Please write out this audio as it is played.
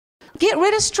Get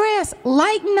rid of stress.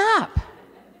 Lighten up.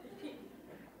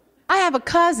 I have a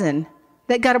cousin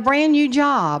that got a brand new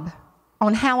job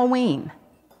on Halloween.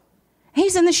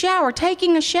 He's in the shower,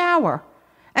 taking a shower.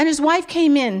 And his wife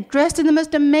came in dressed in the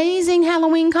most amazing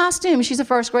Halloween costume. She's a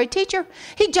first grade teacher.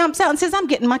 He jumps out and says, I'm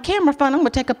getting my camera phone. I'm going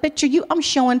to take a picture of you. I'm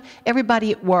showing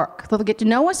everybody at work. They'll get to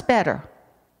know us better.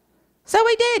 So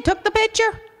he did, took the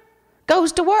picture,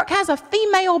 goes to work, has a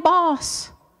female boss.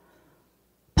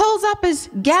 Pulls up his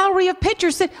gallery of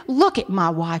pictures, said, look at my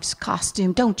wife's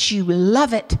costume. Don't you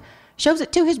love it? Shows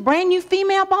it to his brand new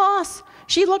female boss.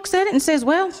 She looks at it and says,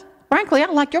 well, frankly, I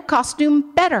like your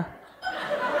costume better.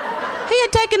 He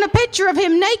had taken a picture of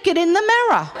him naked in the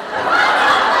mirror.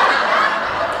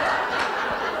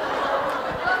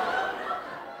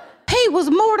 He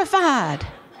was mortified.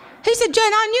 He said,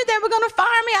 Jane, I knew they were going to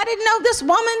fire me. I didn't know this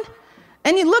woman.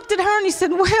 And he looked at her and he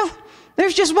said, well,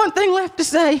 there's just one thing left to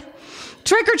say.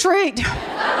 Trick or treat.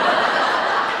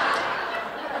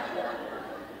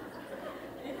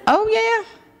 Oh, yeah.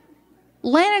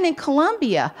 Landing in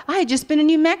Colombia. I had just been in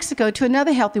New Mexico to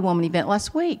another Healthy Woman event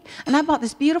last week. And I bought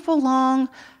this beautiful long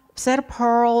set of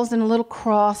pearls and a little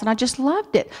cross, and I just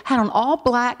loved it. Had on all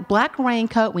black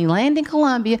raincoat. We land in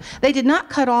Colombia. They did not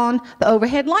cut on the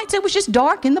overhead lights. It was just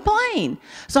dark in the plane.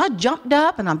 So I jumped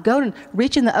up, and I'm going to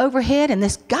reach in the overhead, and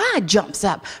this guy jumps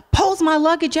up, pulls my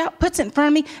luggage out, puts it in front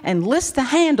of me, and lifts the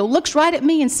handle, looks right at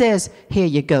me, and says, here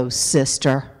you go,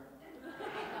 sister.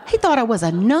 He thought I was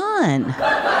a nun.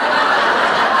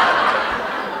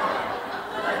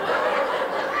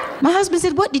 My husband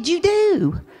said, what did you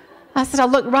do? I said, I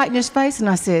looked right in his face and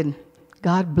I said,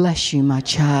 God bless you, my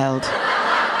child.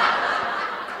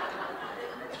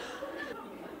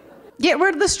 Get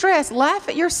rid of the stress. Laugh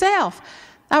at yourself.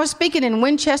 I was speaking in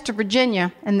Winchester,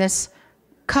 Virginia, and this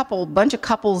bunch of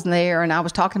couples there, and I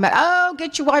was talking about, oh,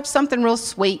 get your wife something real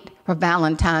sweet for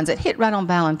Valentine's. It hit right on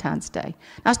Valentine's Day.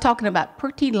 I was talking about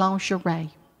pretty lingerie.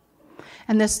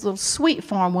 And this little sweet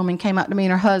farm woman came up to me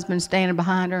and her husband standing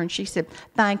behind her, and she said,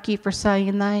 thank you for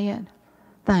saying that.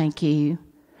 Thank you.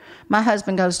 My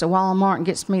husband goes to Walmart and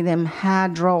gets me them high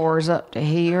drawers up to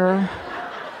here.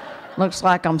 Looks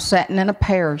like I'm sitting in a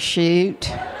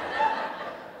parachute.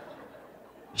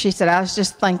 She said, I was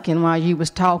just thinking while you was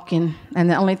talking, and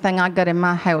the only thing I got in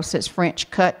my house that's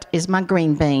French cut is my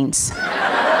green beans.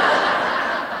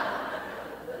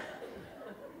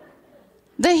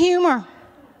 The humor.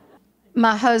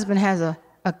 My husband has a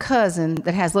cousin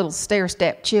that has little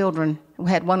stair-step children who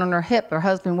had one on her hip. Her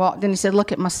husband walked in and he said,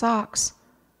 look at my socks.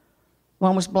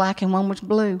 One was black and one was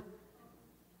blue.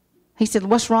 He said,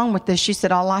 what's wrong with this? She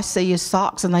said, all I see is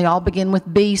socks and they all begin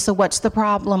with B, so what's the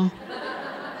problem?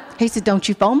 He said, don't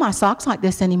you fold my socks like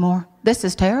this anymore. This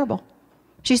is terrible.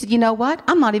 She said, you know what?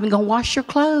 I'm not even going to wash your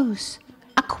clothes.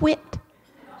 I quit.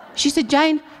 She said,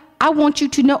 Jane, I want you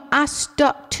to know I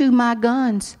stuck to my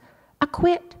guns. I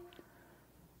quit.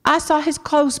 I saw his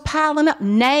clothes piling up.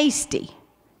 Nasty.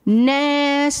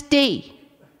 Nasty.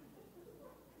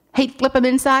 He'd flip them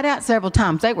inside out several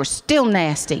times. They were still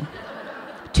nasty.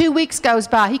 2 weeks goes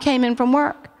by. He came in from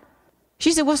work.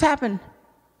 She said, what's happened?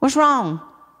 What's wrong?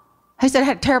 He said, I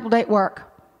had a terrible day at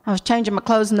work. I was changing my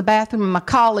clothes in the bathroom, and my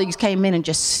colleagues came in and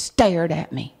just stared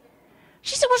at me.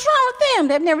 She said, what's wrong with them?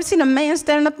 They've never seen a man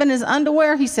standing up in his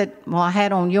underwear. He said, well, I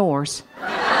had on yours.